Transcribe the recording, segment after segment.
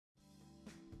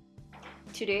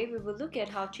Today we will look at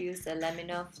how to use a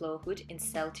laminar flow hood in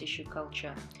cell tissue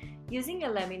culture. Using a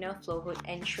laminar flow hood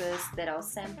ensures that our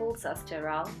samples are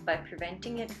sterile by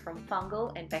preventing it from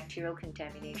fungal and bacterial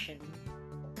contamination.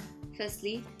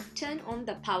 Firstly, turn on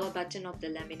the power button of the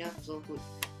laminar flow hood.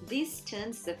 This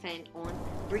turns the fan on,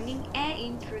 bringing air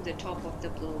in through the top of the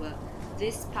blower.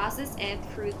 This passes air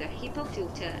through the HEPA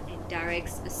filter and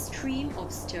directs a stream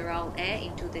of sterile air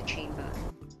into the chamber.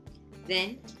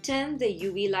 Then, turn the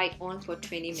UV light on for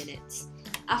 20 minutes.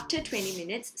 After 20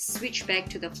 minutes, switch back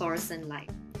to the fluorescent light.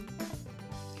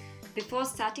 Before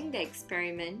starting the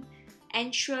experiment,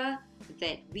 ensure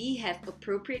that we have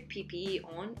appropriate PPE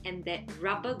on and that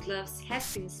rubber gloves have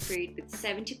been sprayed with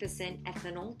 70%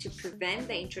 ethanol to prevent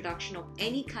the introduction of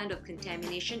any kind of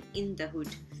contamination in the hood.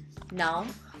 Now,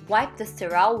 wipe the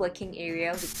sterile working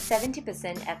area with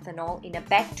 70% ethanol in a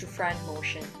back to front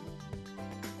motion.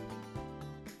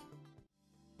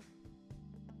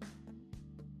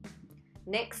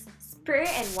 Next, spray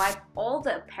and wipe all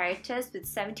the apparatus with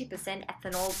 70%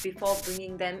 ethanol before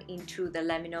bringing them into the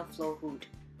laminar flow hood.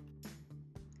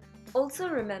 Also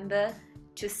remember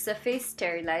to surface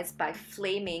sterilize by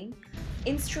flaming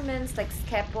instruments like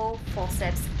scalpel,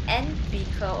 forceps and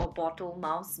beaker or bottle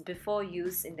mouths before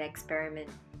use in the experiment.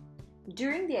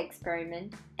 During the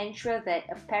experiment, ensure that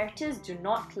apparatus do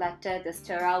not clutter the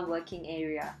sterile working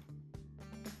area.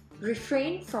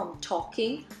 Refrain from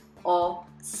talking or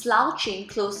slouching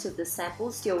close to the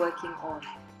samples you're working on.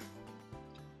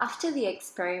 After the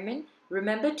experiment,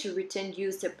 remember to return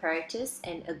used apparatus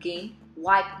and again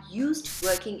wipe used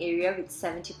working area with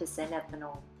 70%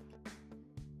 ethanol.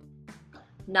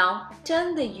 Now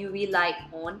turn the UV light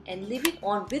on and leave it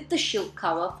on with the shield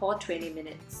cover for 20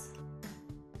 minutes.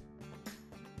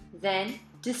 Then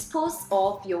dispose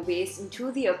of your waste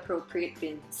into the appropriate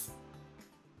bins.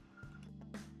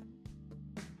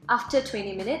 After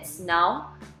 20 minutes,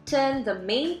 now turn the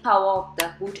main power of the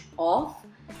hood off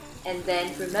and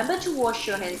then remember to wash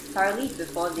your hands thoroughly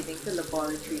before leaving the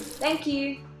laboratory. Thank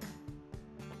you!